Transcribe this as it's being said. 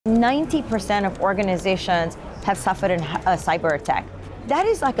90% of organizations have suffered a cyber attack. That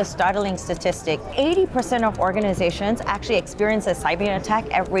is like a startling statistic. 80% of organizations actually experience a cyber attack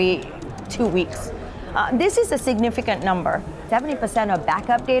every 2 weeks. This is a significant number. 70% of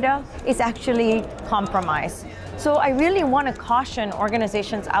backup data is actually compromised. So I really want to caution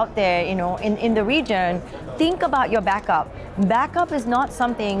organizations out there, in the region, think about your backup. Backup is not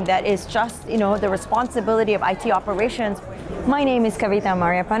something that is just, the responsibility of IT operations. My name is Kavitha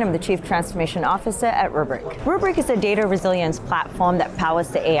Mariappan. I'm the Chief Transformation Officer at Rubrik. Rubrik is a data resilience platform that powers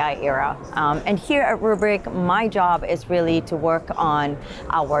the AI era. And here at Rubrik, my job is really to work on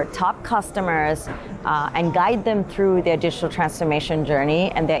our top customers and guide them through their digital transformation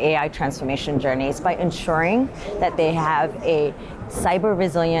journey and their AI transformation journeys by ensuring that they have a cyber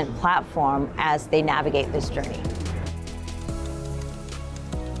resilient platform as they navigate this journey.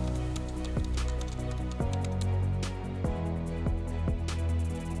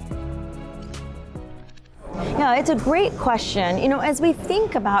 Yeah, it's a great question. As we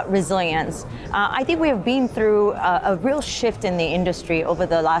think about resilience, I think we have been through a real shift in the industry over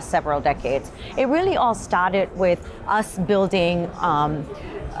the last several decades. It really all started with us building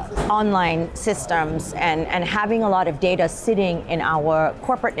online systems and having a lot of data sitting in our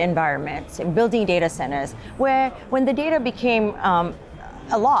corporate environments and building data centers, where when the data became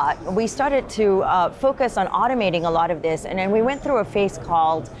a lot, we started to focus on automating a lot of this, and then we went through a phase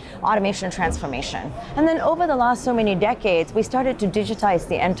called automation transformation. And then over the last so many decades, we started to digitize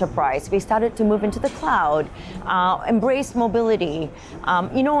the enterprise. We started to move into the cloud, embrace mobility.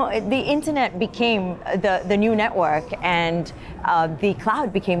 The internet became the new network, and the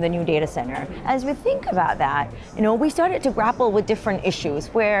cloud became the new data center. As we think about that, we started to grapple with different issues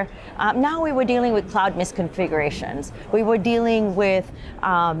where now we were dealing with cloud misconfigurations. We were dealing with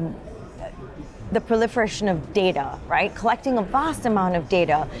the proliferation of data, right? Collecting a vast amount of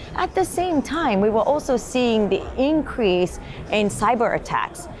data. At the same time, we were also seeing the increase in cyber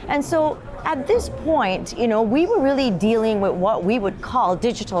attacks. And so at this point, we were really dealing with what we would call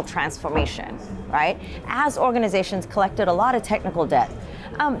digital transformation, right? As organizations collected a lot of technical debt.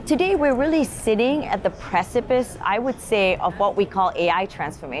 Today, we're really sitting at the precipice, I would say, of what we call AI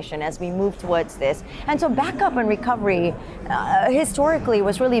transformation as we move towards this. And so backup and recovery historically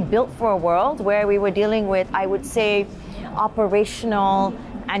was really built for a world where we were dealing with, I would say, operational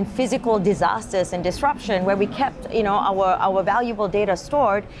and physical disasters and disruption, where we kept our valuable data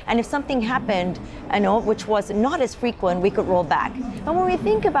stored, and if something happened, which was not as frequent, we could roll back. And when we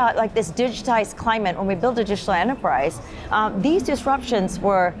think about like this digitized climate, when we build a digital enterprise, these disruptions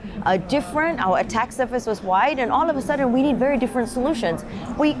were different. Our attack surface was wide, and all of a sudden we need very different solutions.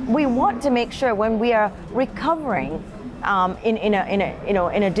 We want to make sure when we are recovering in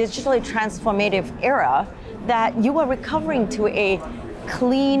a digitally transformative era, that you are recovering to a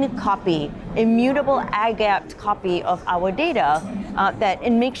clean copy, immutable, air-gapped copy of our data,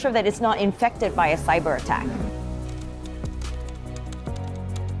 and make sure that it's not infected by a cyber attack.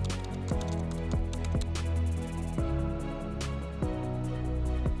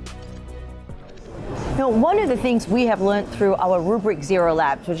 One of the things we have learned through our Rubrik Zero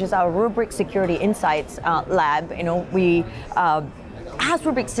Labs, which is our Rubrik Security Insights lab, as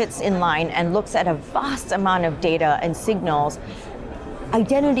Rubrik sits in line and looks at a vast amount of data and signals,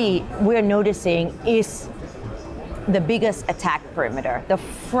 identity, we're noticing, is the biggest attack perimeter, the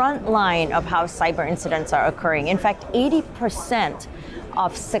front line of how cyber incidents are occurring. In fact, 80%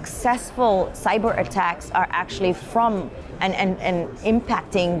 of successful cyber attacks are actually from and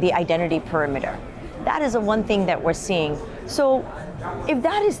impacting the identity perimeter. That is the one thing that we're seeing. So if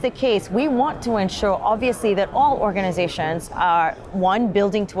that is the case, we want to ensure, obviously, that all organizations are, one,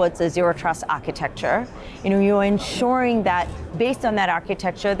 building towards a zero trust architecture. You're ensuring that based on that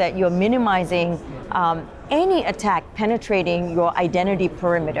architecture that you're minimizing any attack penetrating your identity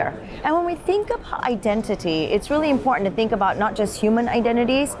perimeter. And when we think about identity, it's really important to think about not just human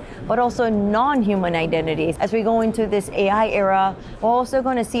identities, but also non-human identities. As we go into this AI era, we're also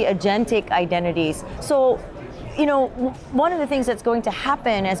going to see agentic identities. So, one of the things that's going to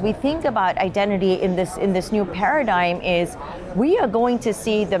happen as we think about identity in this new paradigm is we are going to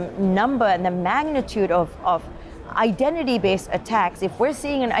see the number and the magnitude of identity-based attacks. If we're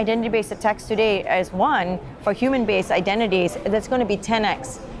seeing an identity-based attacks today as one for human-based identities, that's going to be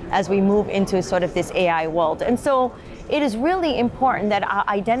 10x as we move into sort of this AI world. And so it is really important that our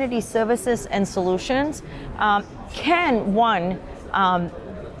identity services and solutions can, one,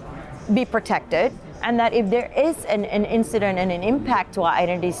 be protected, and that if there is an incident and an impact to our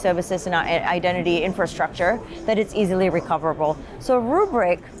identity services and our identity infrastructure, that it's easily recoverable. So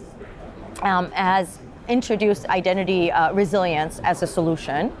Rubrik, as introduced identity resilience as a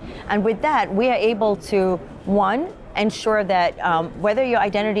solution. And with that, we are able to, one, ensure that whether your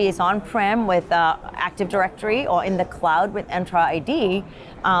identity is on-prem with Active Directory or in the cloud with Entra ID,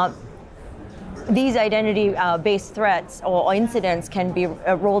 these identity-based threats or incidents can be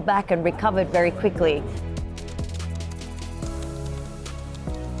rolled back and recovered very quickly.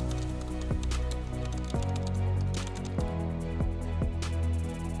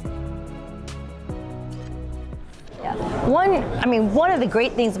 One of the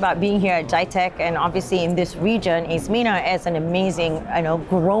great things about being here at GITEC and obviously in this region is MENA is an amazing,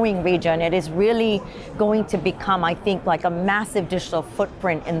 growing region. It is really going to become, I think, like a massive digital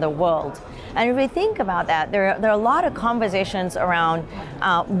footprint in the world. And if we think about that, there are a lot of conversations around,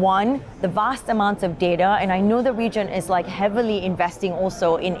 one, the vast amounts of data, and I know the region is like heavily investing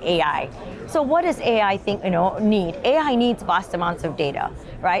also in AI. So what does AI need? AI needs vast amounts of data,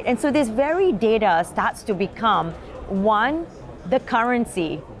 right? And so this very data starts to become, one, the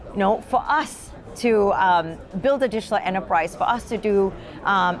currency, for us to build a digital enterprise, for us to do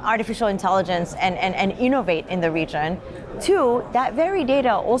artificial intelligence and innovate in the region. Two, that very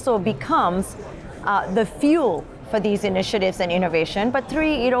data also becomes the fuel for these initiatives and innovation. But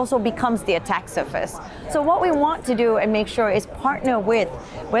three, it also becomes the attack surface. So what we want to do and make sure is partner with,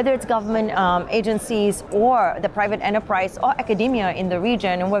 whether it's government agencies or the private enterprise or academia in the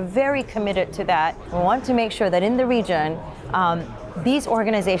region, and we're very committed to that. We want to make sure that in the region, these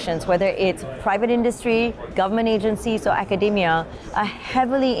organizations, whether it's private industry, government agencies, or academia, are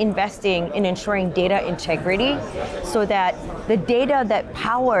heavily investing in ensuring data integrity so that the data that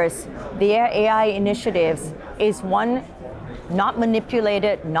powers their AI initiatives is, one, not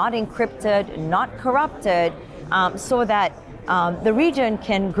manipulated, not encrypted, not corrupted, so that the region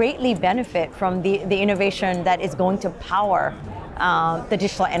can greatly benefit from the innovation that is going to power the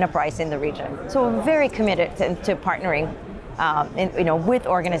digital enterprise in the region. So we're very committed to partnering with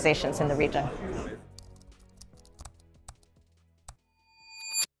organizations in the region.